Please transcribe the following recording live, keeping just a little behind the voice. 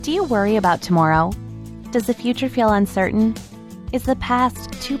Do you worry about tomorrow? Does the future feel uncertain? Is the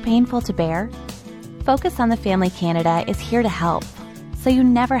past too painful to bear? Focus on the Family Canada is here to help, so you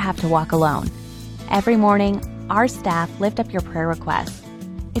never have to walk alone. Every morning, our staff lift up your prayer requests.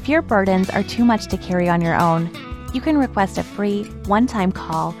 If your burdens are too much to carry on your own, you can request a free, one-time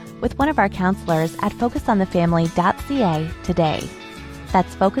call with one of our counselors at focusonthefamily.ca today.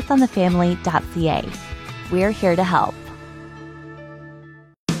 That's focusonthefamily.ca. We're here to help.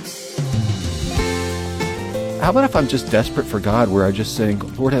 How about if I'm just desperate for God, where I just saying,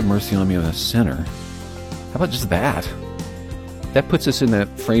 Lord, have mercy on me, I'm a sinner? How about just that? That puts us in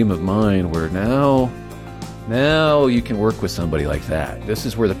that frame of mind where now you can work with somebody like that. This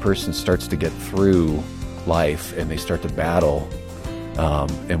is where the person starts to get through life and they start to battle,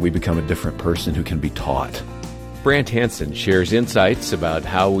 and we become a different person who can be taught. Brant Hansen shares insights about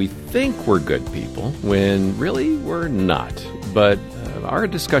how we think we're good people when really we're not. But our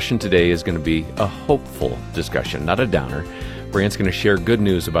discussion today is going to be a hopeful discussion, not a downer. Brant's going to share good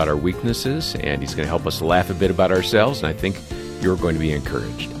news about our weaknesses, and he's going to help us laugh a bit about ourselves, and I think you're going to be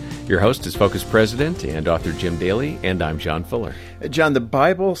encouraged. Your host is Focus President and author Jim Daly, and I'm John Fuller. John, the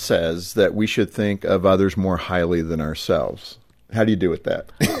Bible says that we should think of others more highly than ourselves. How do you do with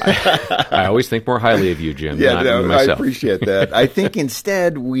that? I always think more highly of you, Jim, not myself. I appreciate that. I think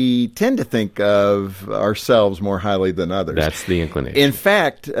instead we tend to think of ourselves more highly than others. That's the inclination. In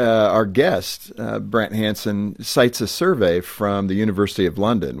fact, our guest, Brant Hansen, cites a survey from the University of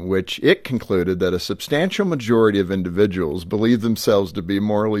London, which it concluded that a substantial majority of individuals believe themselves to be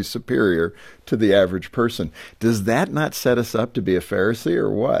morally superior to the average person. Does that not set us up to be a Pharisee or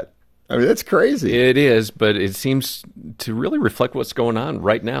what? I mean, that's crazy. It is, but it seems to really reflect what's going on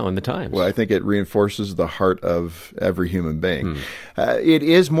right now in the times. Well, I think it reinforces the heart of every human being. It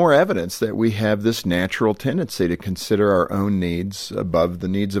is more evidence that we have this natural tendency to consider our own needs above the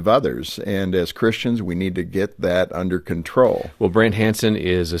needs of others. And as Christians, we need to get that under control. Well, Brant Hansen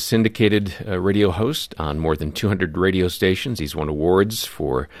is a syndicated radio host on more than 200 radio stations. He's won awards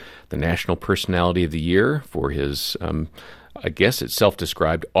for the National Personality of the Year for his I guess it's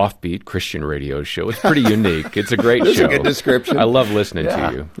self-described offbeat Christian radio show. It's pretty unique. It's a great show. That's a good description. I love listening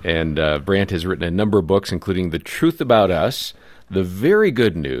to you. And Brant has written a number of books, including The Truth About Us, The Very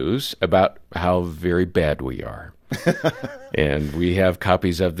Good News About How Very Bad We Are. And we have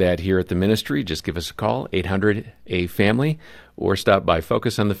copies of that here at the ministry. Just give us a call, 800-A-FAMILY, or stop by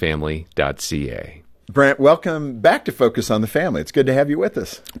focusonthefamily.ca. Brant, welcome back to Focus on the Family. It's good to have you with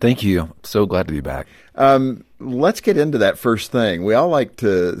us. Thank you. So glad to be back. Let's get into that first thing. We all like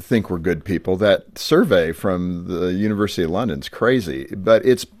to think we're good people. That survey from the University of London is crazy, but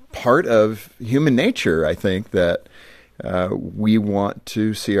it's part of human nature, I think, that we want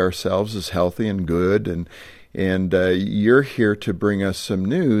to see ourselves as healthy and good, and you're here to bring us some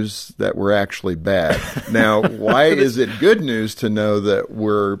news that we're actually bad. Now, why is it good news to know that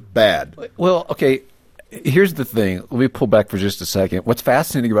we're bad? Well, okay. Here's the thing. Let me pull back for just a second. What's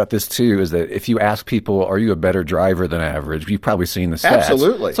fascinating about this, too, is that if you ask people, are you a better driver than average, you've probably seen the stats.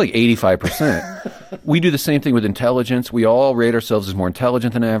 Absolutely. It's like 85%. We do the same thing with intelligence. We all rate ourselves as more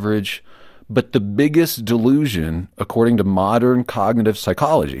intelligent than average. But the biggest delusion, according to modern cognitive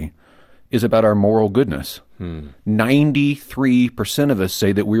psychology, is about our moral goodness. 93% of us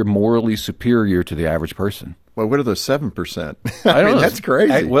say that we're morally superior to the average person. Well, what are those 7%? I don't know. That's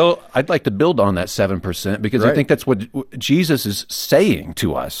crazy. I'd like to build on that 7% because I think that's what Jesus is saying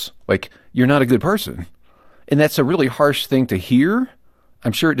to us. Like, you're not a good person. And that's a really harsh thing to hear.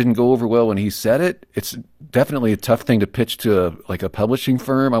 I'm sure it didn't go over well when he said it. It's definitely a tough thing to pitch to a publishing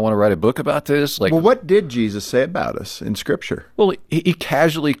firm. I want to write a book about this. Well, what did Jesus say about us in Scripture? Well, he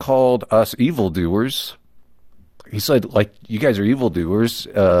casually called us evildoers. He said, you guys are evildoers.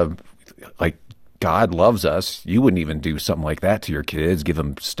 God loves us. You wouldn't even do something like that to your kids, give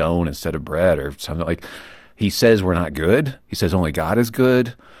them stone instead of bread or something like. He says we're not good. He says only God is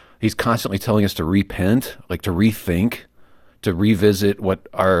good. He's constantly telling us to repent, to rethink, to revisit what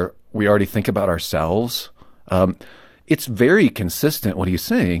we already think about ourselves. It's very consistent what he's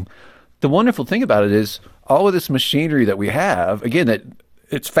saying. The wonderful thing about it is all of this machinery that we have, again, that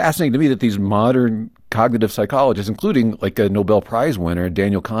it's fascinating to me that these modern cognitive psychologists, including a Nobel Prize winner,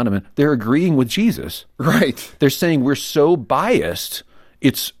 Daniel Kahneman, they're agreeing with Jesus. Right. They're saying we're so biased,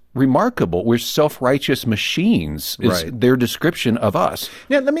 it's remarkable. We're self-righteous machines, is their description of us.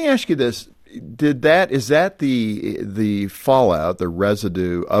 Now, let me ask you this. Is that the fallout, the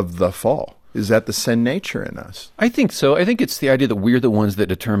residue of the fall? Is that the sin nature in us? I think so. I think it's the idea that we're the ones that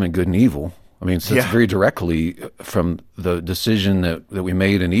determine good and evil. I mean, it's very directly from the decision that we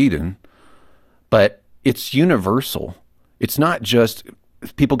made in Eden, but it's universal. It's not just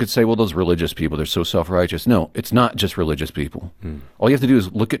people could say, well, those religious people, they're so self-righteous. No, it's not just religious people. All you have to do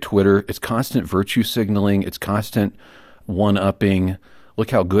is look at Twitter. It's constant virtue signaling. It's constant one-upping.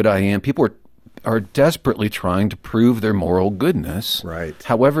 Look how good I am. People are desperately trying to prove their moral goodness, right,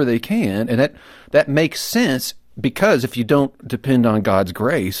 however they can. And that makes sense, because if you don't depend on God's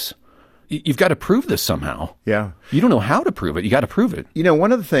grace, you've got to prove this somehow. Yeah. You don't know how to prove it. You got to prove it. You know,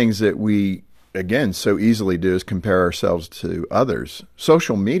 one of the things that we, again, so easily do is compare ourselves to others.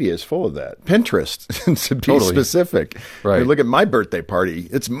 Social media is full of that. Pinterest, to be specific. Right. You look at my birthday party.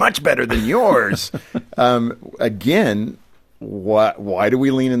 It's much better than yours. Again, why do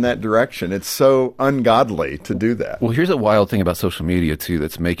we lean in that direction? It's so ungodly to do that. Well, here's a wild thing about social media, too,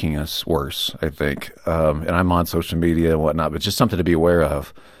 that's making us worse, I think. And I'm on social media and whatnot, but just something to be aware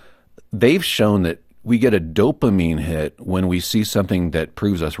of. They've shown that we get a dopamine hit when we see something that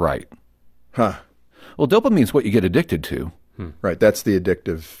proves us right. Huh. Well, dopamine is what you get addicted to. Right. That's the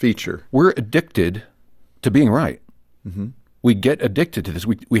addictive feature. We're addicted to being right. Mm-hmm. We get addicted to this.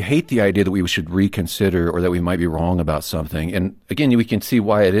 We hate the idea that we should reconsider or that we might be wrong about something. And again, we can see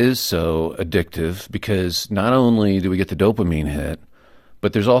why it is so addictive, because not only do we get the dopamine hit,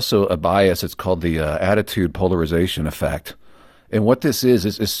 but there's also a bias. It's called the attitude polarization effect. And what this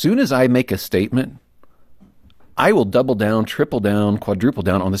is as soon as I make a statement, I will double down, triple down, quadruple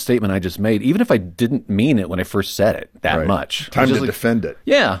down on the statement I just made, even if I didn't mean it when I first said it that much. Time to defend it.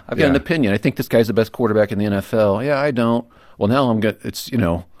 Yeah, I've got an opinion. I think this guy's the best quarterback in the NFL. Yeah, I don't. Well, now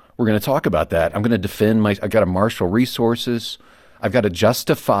we're going to talk about that. I'm going to defend I got to marshal resources. I've got to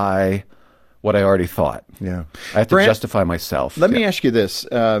justify what I already thought. Yeah. I have to justify myself. Let me ask you this.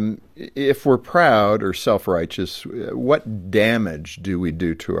 If we're proud or self-righteous, what damage do we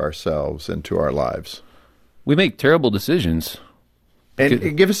do to ourselves and to our lives? We make terrible decisions.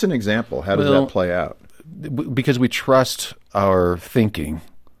 And give us an example. How does that play out? Because we trust our thinking,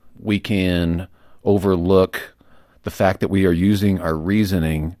 we can overlook the fact that we are using our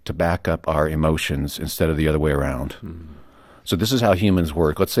reasoning to back up our emotions instead of the other way around. Mm-hmm. So this is how humans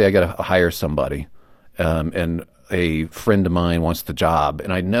work. Let's say I got to hire somebody, and a friend of mine wants the job,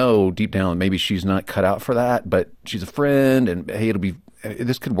 and I know deep down maybe she's not cut out for that, but she's a friend, and hey,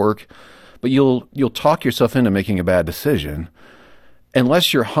 this could work. But you'll talk yourself into making a bad decision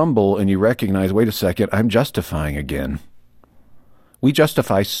unless you're humble and you recognize, wait a second, I'm justifying again. We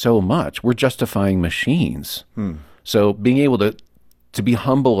justify so much. We're justifying machines. So being able to be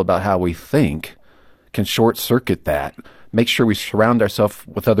humble about how we think can short-circuit that, make sure we surround ourselves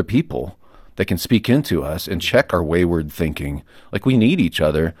with other people that can speak into us and check our wayward thinking. Like, we need each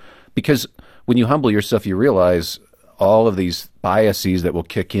other, because when you humble yourself, you realize all of these biases that will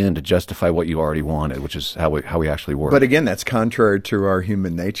kick in to justify what you already wanted, which is how we actually work. But again, that's contrary to our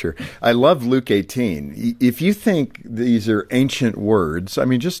human nature. I love Luke 18. If you think these are ancient words, I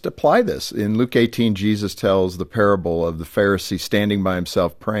mean, just apply this. In Luke 18, Jesus tells the parable of the Pharisee standing by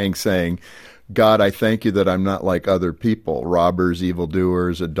himself praying, saying, God, I thank you that I'm not like other people, robbers,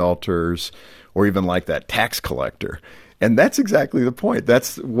 evildoers, adulterers, or even like that tax collector. And that's exactly the point.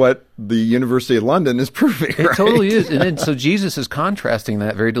 That's what the University of London is proving. It totally is. And then, so Jesus is contrasting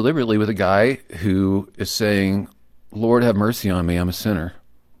that very deliberately with a guy who is saying, Lord, have mercy on me, I'm a sinner.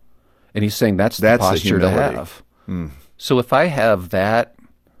 And he's saying that's the posture to have. So if I have that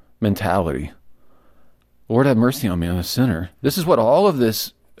mentality, Lord, have mercy on me, I'm a sinner. This is what all of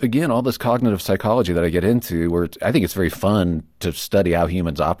this, again, all this cognitive psychology that I get into, where I think it's very fun to study how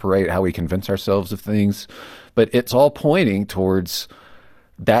humans operate, how we convince ourselves of things. But it's all pointing towards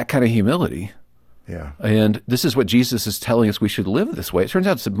that kind of humility. Yeah. And this is what Jesus is telling us we should live this way. It turns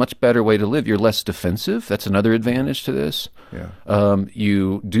out it's a much better way to live. You're less defensive. That's another advantage to this. Yeah.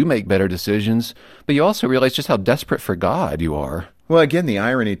 You do make better decisions, but you also realize just how desperate for God you are. Well, again, the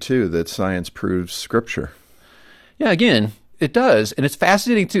irony, too, that science proves Scripture. Yeah, again, it does. And it's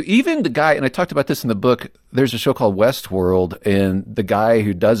fascinating, too. Even the guy, and I talked about this in the book, there's a show called Westworld, and the guy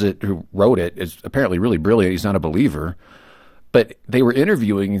who wrote it, is apparently really brilliant. He's not a believer. But they were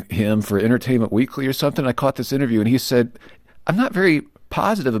interviewing him for Entertainment Weekly or something. I caught this interview, and he said, I'm not very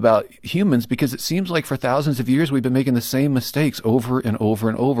positive about humans because it seems like for thousands of years we've been making the same mistakes over and over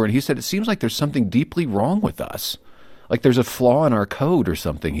and over. And he said, it seems like there's something deeply wrong with us. Like there's a flaw in our code or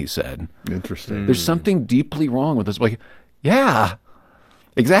something, he said. Interesting. There's something deeply wrong with us. Like, yeah,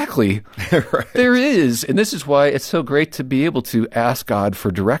 exactly. Right. There is. And this is why it's so great to be able to ask God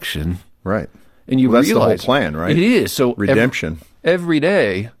for direction. Right. And you that's realize the whole plan, right? It is. So redemption. Every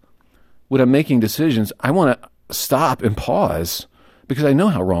day when I'm making decisions, I want to stop and pause because I know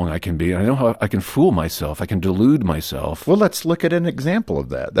how wrong I can be. I know how I can fool myself. I can delude myself. Well, let's look at an example of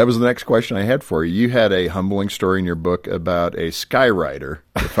that. That was the next question I had for you. You had a humbling story in your book about a skywriter,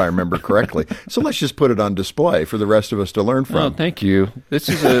 if I remember correctly. So let's just put it on display for the rest of us to learn from. Oh, thank you. This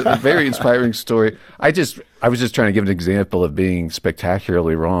is a very inspiring story. I was just trying to give an example of being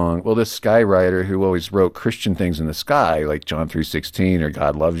spectacularly wrong. Well, this skywriter who always wrote Christian things in the sky, like John 3:16 or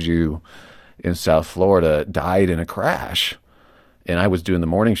God loves you in South Florida, died in a crash. And I was doing the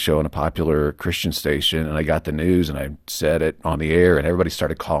morning show on a popular Christian station, and I got the news, and I said it on the air, and everybody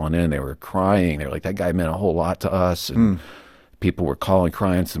started calling in. They were crying. They were like, that guy meant a whole lot to us. And people were calling,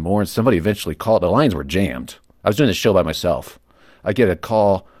 crying some more. And somebody eventually called. The lines were jammed. I was doing the show by myself. I get a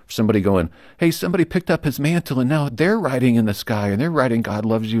call, somebody going, hey, somebody picked up his mantle, and now they're writing in the sky, and they're writing God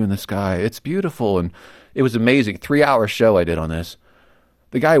loves you in the sky. It's beautiful. And it was amazing. 3-hour show I did on this.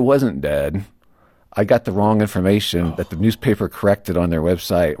 The guy wasn't dead. I got the wrong information that the newspaper corrected on their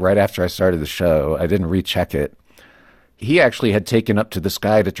website right after I started the show. I didn't recheck it. He actually had taken up to the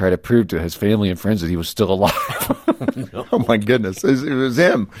sky to try to prove to his family and friends that he was still alive. Oh, my goodness. It was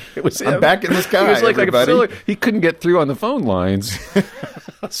him. It was him. I'm back in the sky, He was like everybody. he couldn't get through on the phone lines.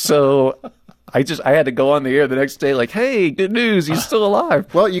 So I had to go on the air the next day like, hey, good news, he's still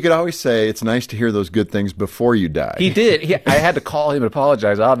alive. Well, you could always say it's nice to hear those good things before you die. He did. I had to call him and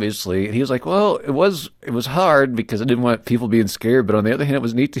apologize, obviously. And he was like, well, it was hard because I didn't want people being scared. But on the other hand, it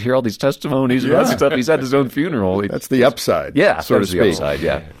was neat to hear all these testimonies and all this stuff. He's had his own funeral. That's the upside. Yeah, so to that's speak. the upside,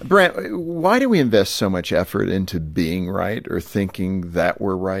 yeah. Brent, why do we invest so much effort into being right or thinking that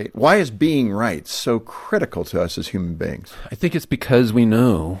we're right? Why is being right so critical to us as human beings? I think it's because we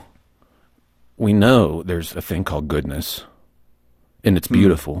know there's a thing called goodness, and it's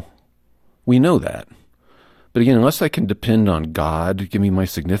beautiful. We know that. But again, unless I can depend on God to give me my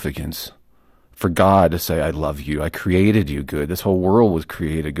significance, for God to say, I love you, I created you good, this whole world was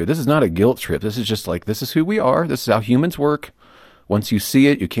created good. This is not a guilt trip. This is just like, this is who we are. This is how humans work. Once you see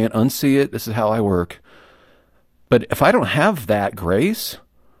it, you can't unsee it. This is how I work. But if I don't have that grace,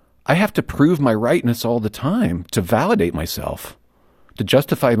 I have to prove my rightness all the time to validate myself, to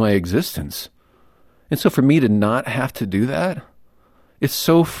justify my existence. And so for me to not have to do that, it's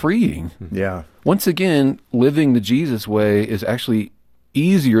so freeing. Yeah. Once again, living the Jesus way is actually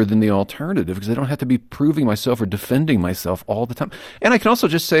easier than the alternative because I don't have to be proving myself or defending myself all the time. And I can also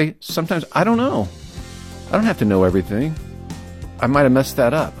just say, sometimes, I don't know. I don't have to know everything. I might have messed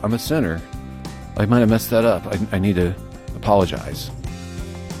that up. I'm a sinner. I might have messed that up. I need to apologize.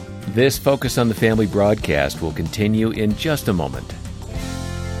 This Focus on the Family broadcast will continue in just a moment.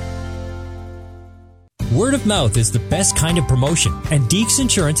 Word of mouth is the best kind of promotion, and Deeks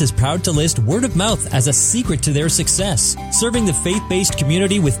Insurance is proud to list word of mouth as a secret to their success. Serving the faith-based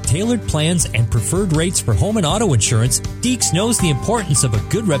community with tailored plans and preferred rates for home and auto insurance, Deeks knows the importance of a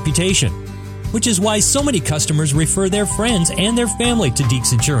good reputation, which is why so many customers refer their friends and their family to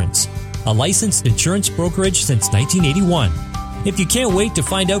Deeks Insurance, a licensed insurance brokerage since 1981. If you can't wait to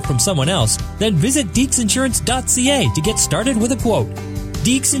find out from someone else, then visit deeksinsurance.ca to get started with a quote.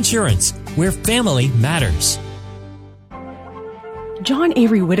 Deeks Insurance, where family matters. John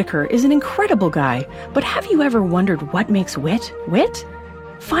Avery Whitaker is an incredible guy, but have you ever wondered what makes wit wit?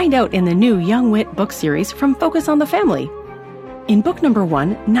 Find out in the new Young Wit book series from Focus on the Family. In book number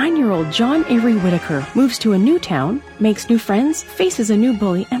 1, 9-year-old John Avery Whitaker moves to a new town, makes new friends, faces a new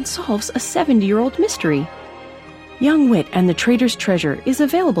bully, and solves a 70-year-old mystery. Young Wit and the Trader's Treasure is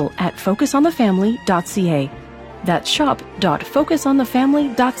available at focusonthefamily.ca. That's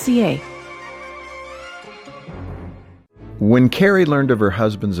shop.focusonthefamily.ca. When Carrie learned of her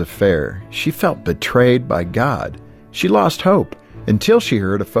husband's affair, she felt betrayed by God. She lost hope until she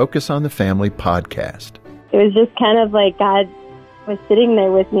heard a Focus on the Family podcast. It was just kind of like God was sitting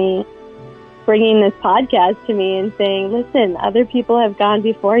there with me, bringing this podcast to me and saying, listen, other people have gone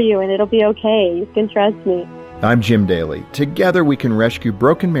before you and it'll be okay. You can trust me. I'm Jim Daly. Together we can rescue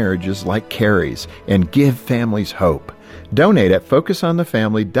broken marriages like Carrie's and give families hope. Donate at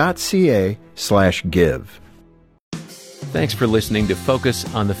focusonthefamily.ca/give. Thanks for listening to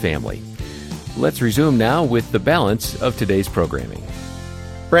Focus on the Family. Let's resume now with the balance of today's programming.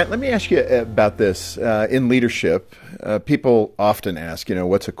 Brent, let me ask you about this. In leadership, people often ask,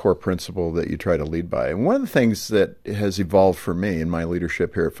 what's a core principle that you try to lead by? And one of the things that has evolved for me in my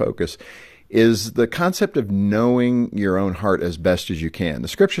leadership here at Focus is the concept of knowing your own heart as best as you can. The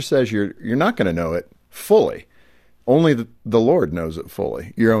scripture says you're not going to know it fully. only the Lord knows it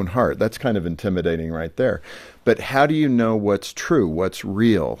fully, your own heart. That's kind of intimidating right there. But how do you know what's true, what's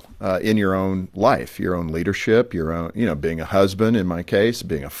real in your own life, your own leadership, your own, being a husband in my case,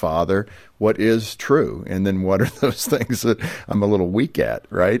 being a father? What is true? And then what are those things that I'm a little weak at,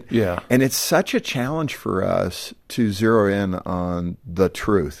 right? Yeah. And it's such a challenge for us to zero in on the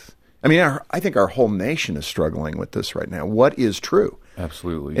truth. I mean, I think our whole nation is struggling with this right now. What is true?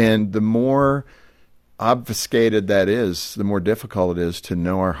 Absolutely. And the more obfuscated that is, the more difficult it is to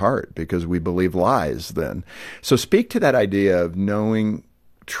know our heart because we believe lies then. So speak to that idea of knowing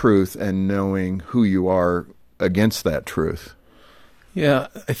truth and knowing who you are against that truth. Yeah,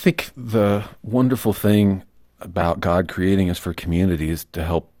 I think the wonderful thing about God creating us for community is to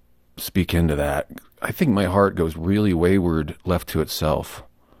help speak into that. I think my heart goes really wayward left to itself.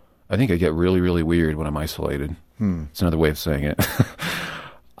 I think I get really, really weird when I'm isolated. It's another way of saying it.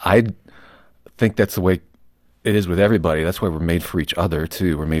 I think that's the way it is with everybody. That's why we're made for each other,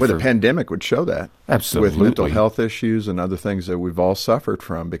 too. We're made the for... pandemic would show that. Absolutely. With mental health issues and other things that we've all suffered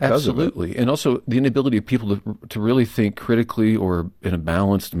from because of it. Absolutely. And also the inability of people to really think critically or in a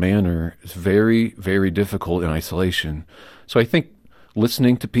balanced manner is very, very difficult in isolation. So I think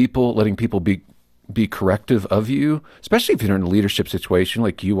listening to people, letting people be corrective of you, especially if you're in a leadership situation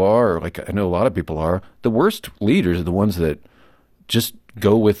like you are, or like I know a lot of people are, the worst leaders are the ones that just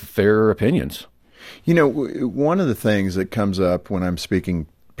go with their opinions. One of the things that comes up when I'm speaking,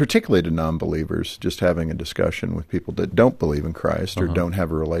 particularly to non-believers, just having a discussion with people that don't believe in Christ or don't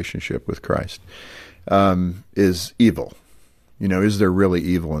have a relationship with Christ, is evil. Is there really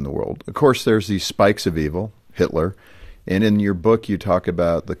evil in the world? Of course, there's these spikes of evil, Hitler. And in your book, you talk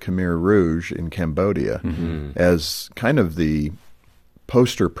about the Khmer Rouge in Cambodia as kind of the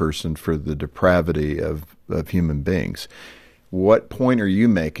poster person for the depravity of human beings. What point are you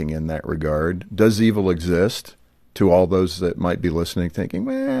making in that regard? Does evil exist? To all those that might be listening, thinking,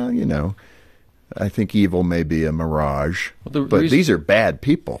 well, I think evil may be a mirage, but these are bad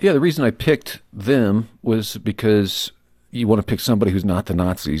people. Yeah, the reason I picked them was because you want to pick somebody who's not the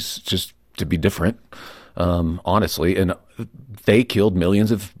Nazis, just to be different. Honestly, and they killed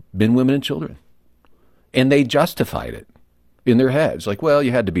millions of men, women, and children. And they justified it in their heads. Like, well,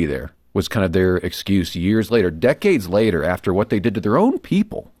 you had to be there, was kind of their excuse years later, decades later, after what they did to their own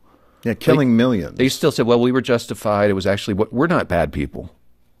people. Yeah, killing millions. They still said, well, we were justified. It was actually, we're not bad people.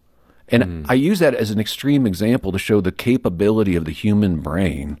 And I use that as an extreme example to show the capability of the human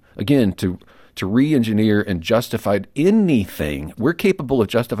brain, again, to re-engineer and justify anything. We're capable of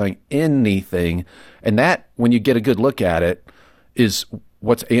justifying anything. And that, when you get a good look at it, is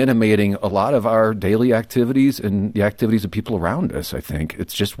what's animating a lot of our daily activities and the activities of people around us, I think.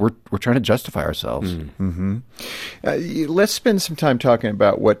 It's just we're trying to justify ourselves. Let's spend some time talking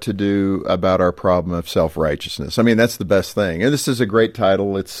about what to do about our problem of self-righteousness. I mean, that's the best thing. And this is a great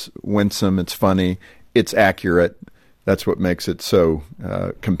title. It's winsome. It's funny. It's accurate. That's what makes it so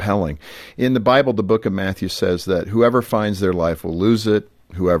compelling. In the Bible, the book of Matthew says that whoever finds their life will lose it.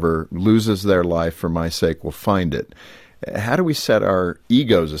 Whoever loses their life for my sake will find it. How do we set our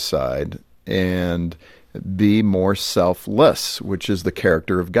egos aside and be more selfless, which is the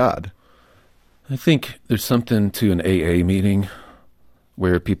character of God? I think there's something to an AA meeting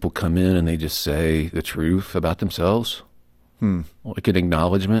where people come in and they just say the truth about themselves, like an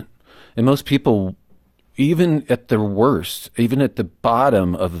acknowledgement. And most people, even at their worst, even at the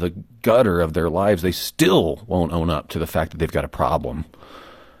bottom of the gutter of their lives, they still won't own up to the fact that they've got a problem.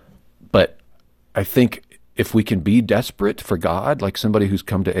 But I think if we can be desperate for God, like somebody who's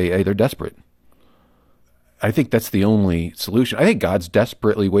come to AA, they're desperate. I think that's the only solution. I think God's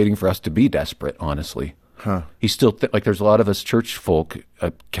desperately waiting for us to be desperate, honestly. He's still, like there's a lot of us church folk,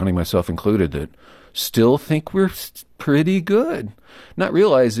 counting myself included, that still think we're pretty good, not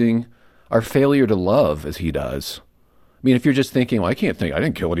realizing our failure to love as he does. I mean, if you're just thinking, well, I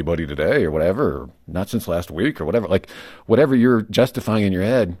didn't kill anybody today or whatever, or not since last week or whatever, like whatever you're justifying in your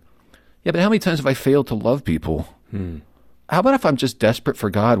head. Yeah, but how many times have I failed to love people? How about if I'm just desperate for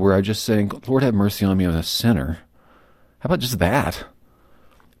God, where I'm just saying, Lord, have mercy on me, I'm a sinner? How about just that?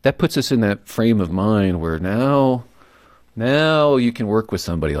 That puts us in that frame of mind where now you can work with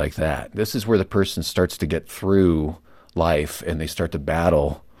somebody like that. This is where the person starts to get through life and they start to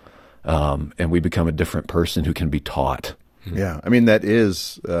battle, and we become a different person who can be taught. Yeah, I mean, that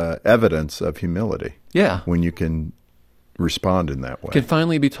is evidence of humility. Yeah. When you can respond in that way. Can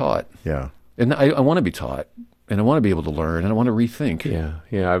finally be taught. Yeah. And I want to be taught, and I want to be able to learn, and I want to rethink.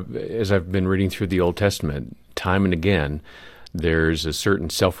 Yeah. As I've been reading through the Old Testament, time and again, there's a certain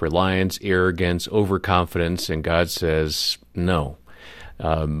self-reliance, arrogance, overconfidence, and God says, no.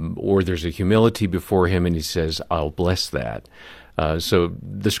 or there's a humility before him, and he says, I'll bless that. So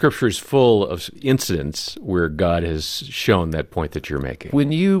the Scripture is full of incidents where God has shown that point that you're making.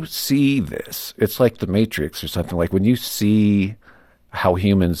 When you see this, it's like the Matrix or something. Like when you see how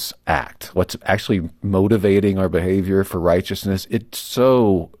humans act, what's actually motivating our behavior for righteousness, it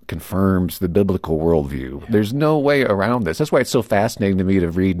so confirms the biblical worldview. There's no way around this. That's why it's so fascinating to me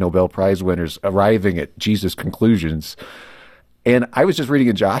to read Nobel Prize winners arriving at Jesus' conclusions. And I was just reading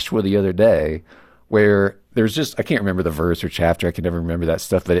in Joshua the other day where there's just, I can't remember the verse or chapter, I can never remember that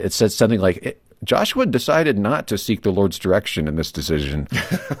stuff, but it says something like, Joshua decided not to seek the Lord's direction in this decision.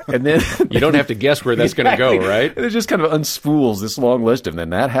 And then you don't have to guess where that's going to go, right? And it just kind of unspools this long list of, then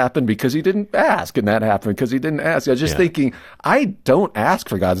that happened because he didn't ask, and that happened because he didn't ask. I was just thinking, I don't ask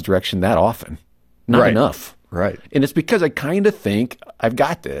for God's direction that often. Not enough. Right. And it's because I kind of think I've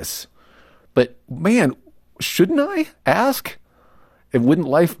got this. But man, shouldn't I ask? And wouldn't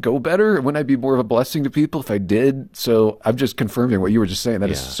life go better? Wouldn't I be more of a blessing to people if I did? So I'm just confirming what you were just saying. That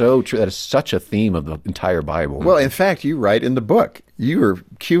is so true. That is such a theme of the entire Bible. Well, in fact, you write in the book, you were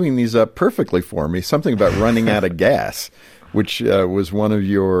queuing these up perfectly for me, something about running out of gas, which was one of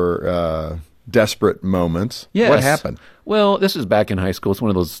your desperate moments. Yes. What happened? Well, this is back in high school. It's one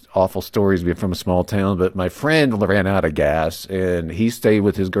of those awful stories being from a small town. But my friend ran out of gas, and he stayed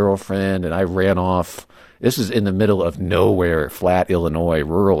with his girlfriend, and I ran off. This is in the middle of nowhere, flat Illinois,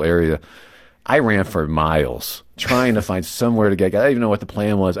 rural area. I ran for miles trying to find somewhere to get gas. I didn't even know what the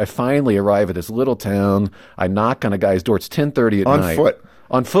plan was. I finally arrive at this little town. I knock on a guy's door. It's 10:30 at night.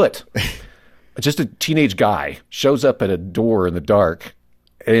 On foot. Just a teenage guy shows up at a door in the dark,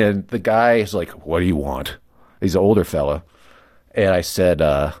 and the guy is like, "What do you want?" He's an older fella. And I said,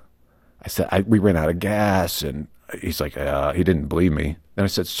 we ran out of gas, and he's like, he didn't believe me. And I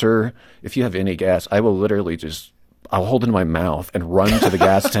said, "Sir, if you have any gas, I will literally I'll hold it in my mouth and run to the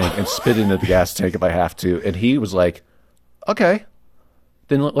gas tank and spit into the gas tank if I have to." And he was like, "Okay,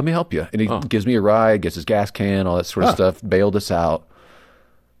 then let me help you." And he gives me a ride, gets his gas can, all that sort of stuff, bailed us out.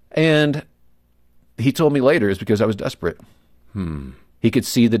 And he told me later it's because I was desperate. He could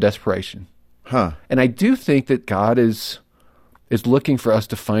see the desperation. And I do think that God is looking for us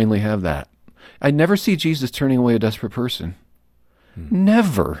to finally have that. I never see Jesus turning away a desperate person.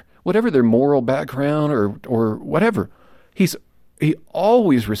 Never. Whatever their moral background or whatever. He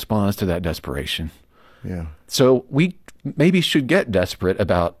always responds to that desperation. Yeah. So we maybe should get desperate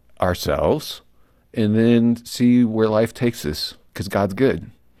about ourselves and then see where life takes us, because God's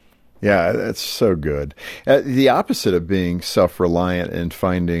good. Yeah, that's so good. The opposite of being self-reliant and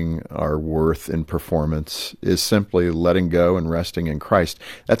finding our worth in performance is simply letting go and resting in Christ.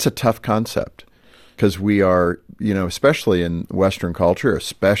 That's a tough concept because we are, especially in Western culture,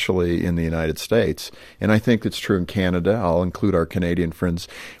 especially in the United States, and I think it's true in Canada. I'll include our Canadian friends.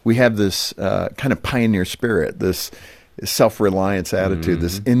 We have this kind of pioneer spirit, this self-reliance attitude,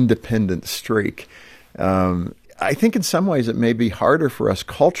 this independent streak. I think in some ways it may be harder for us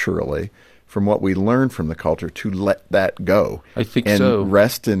culturally, from what we learn from the culture, to let that go. I think and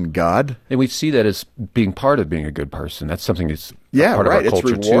rest in God. And we see that as being part of being a good person. That's something that's right. part of our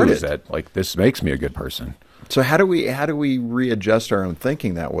culture it's rewarded. too. Is that like this makes me a good person? So how do we readjust our own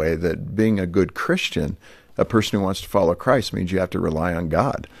thinking that way? That being a good Christian, a person who wants to follow Christ, means you have to rely on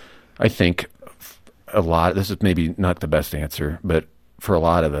God. I think a lot. This is maybe not the best answer, but for a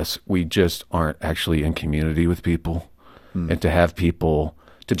lot of us, we just aren't actually in community with people, and to have people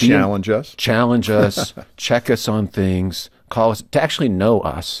to challenge us, check us on things, call us, to actually know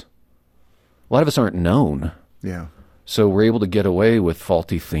us. A lot of us aren't known. Yeah. So we're able to get away with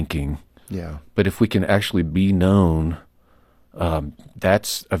faulty thinking. Yeah. But if we can actually be known,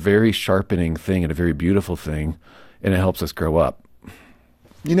 that's a very sharpening thing and a very beautiful thing, and it helps us grow up.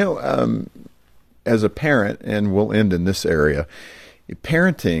 As a parent, and we'll end in this area,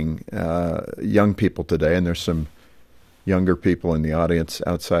 parenting young people today, and there's some younger people in the audience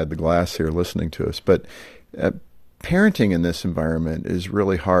outside the glass here listening to us, but parenting in this environment is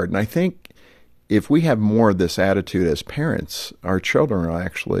really hard. And I think if we have more of this attitude as parents, our children will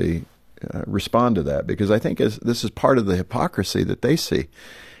actually respond to that, because I think this is part of the hypocrisy that they see.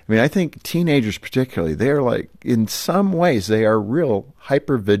 I mean, I think teenagers particularly, they're like, in some ways, they are real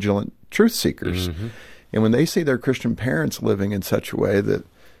hyper-vigilant truth seekers. And when they see their Christian parents living in such a way that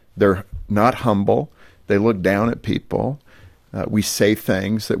they're not humble, they look down at people, we say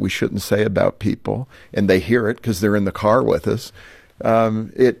things that we shouldn't say about people, and they hear it because they're in the car with us,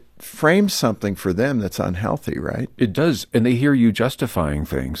 it frames something for them that's unhealthy, right? It does, and they hear you justifying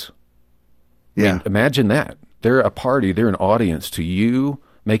things. I mean, imagine that. They're an audience to you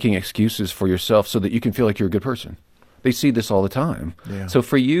making excuses for yourself so that you can feel like you're a good person. They see this all the time. Yeah. So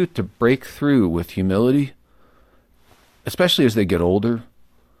for you to break through with humility, especially as they get older,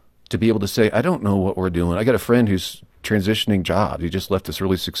 to be able to say, I don't know what we're doing. I got a friend who's transitioning jobs. He just left this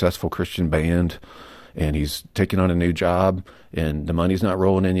really successful Christian band, and he's taking on a new job, and the money's not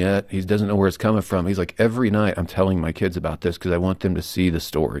rolling in yet. He doesn't know where it's coming from. He's like, every night I'm telling my kids about this because I want them to see the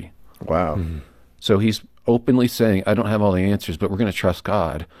story. Wow. Mm-hmm. So he's openly saying, I don't have all the answers, but we're going to trust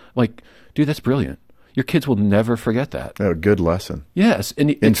God. I'm like, dude, that's brilliant. Your kids will never forget that. A good lesson. Yes.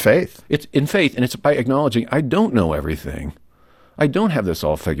 And in faith. It's in faith, and it's by acknowledging, I don't know everything. I don't have this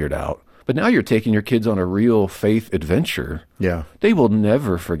all figured out. But now you're taking your kids on a real faith adventure. Yeah. They will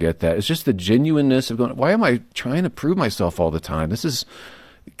never forget that. It's just the genuineness of going, why am I trying to prove myself all the time? This is,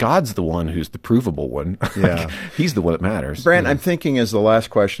 God's the one who's the provable one. Yeah. He's the one that matters. Brant, I'm thinking as the last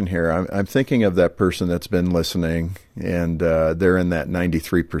question here, I'm thinking of that person that's been listening, and they're in that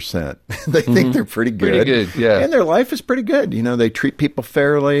 93%. They think they're pretty good. Pretty good, yeah. And their life is pretty good. You know, they treat people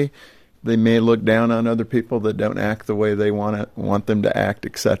fairly. They may look down on other people that don't act the way they want them to act,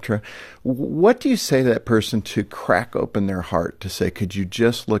 etc. What do you say to that person to crack open their heart to say, could you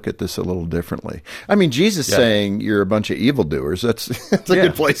just look at this a little differently? I mean, Jesus saying you're a bunch of evildoers, that's a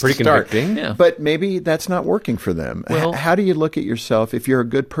good place to start. Convicting. But maybe that's not working for them. Well, how do you look at yourself if you're a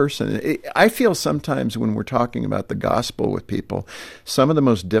good person? I feel sometimes when we're talking about the gospel with people, some of the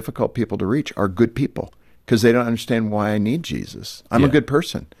most difficult people to reach are good people because they don't understand why I need Jesus. I'm a good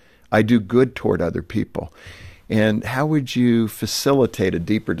person. I do good toward other people. And how would you facilitate a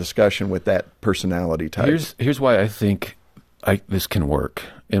deeper discussion with that personality type? Here's why I think this can work,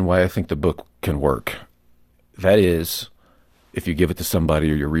 and why I think the book can work. That is, if you give it to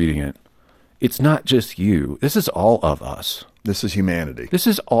somebody or you're reading it, it's not just you. This is all of us. This is humanity. This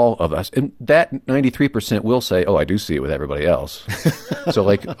is all of us. And that 93% will say, oh, I do see it with everybody else. So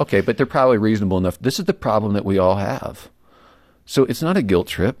like, okay, but they're probably reasonable enough. This is the problem that we all have. So it's not a guilt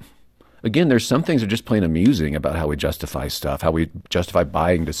trip. Again, there's some things that are just plain amusing about how we justify stuff, how we justify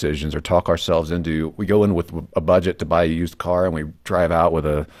buying decisions or talk ourselves into, we go in with a budget to buy a used car and we drive out with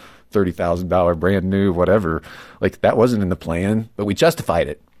a $30,000 brand new whatever. Like that wasn't in the plan, but we justified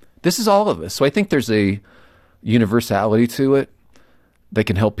it. This is all of us. So I think there's a universality to it that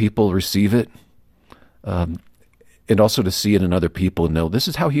can help people receive it, and also to see it in other people and know this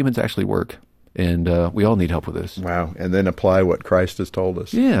is how humans actually work. And we all need help with this. Wow. And then apply what Christ has told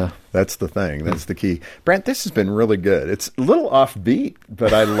us. Yeah. That's the thing. That's the key. Brant, this has been really good. It's a little offbeat,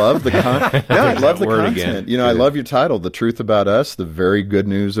 but I love the content. I love the content. Again. You know, I love your title, The Truth About Us, the very good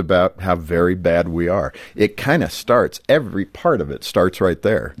news about how very bad we are. It kind of starts, every part of it starts right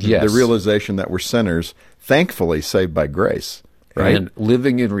there. Yes. The realization that we're sinners, thankfully saved by grace. Right? And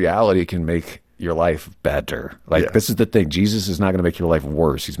living in reality can make your life better. Like this is the thing. Jesus is not going to make your life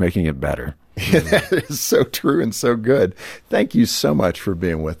worse. He's making it better. That is so true and so good. Thank you so much for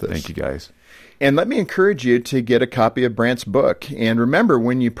being with us. Thank you, guys. And let me encourage you to get a copy of Brant's book. And remember,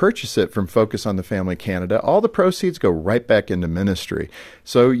 when you purchase it from Focus on the Family Canada, all the proceeds go right back into ministry.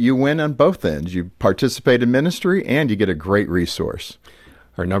 So you win on both ends. You participate in ministry and you get a great resource.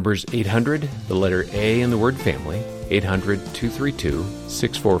 Our number is 800, the letter A in the word family,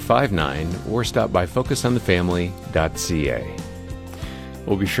 800-232-6459, or stop by focusonthefamily.ca.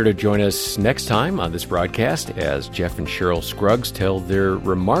 We'll be sure to join us next time on this broadcast as Jeff and Cheryl Scruggs tell their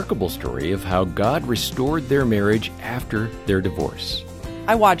remarkable story of how God restored their marriage after their divorce.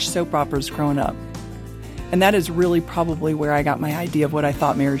 I watched soap operas growing up, and that is really probably where I got my idea of what I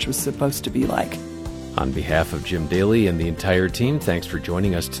thought marriage was supposed to be like. On behalf of Jim Daly and the entire team, thanks for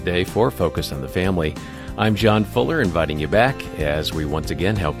joining us today for Focus on the Family. I'm John Fuller, inviting you back as we once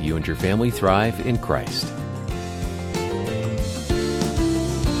again help you and your family thrive in Christ.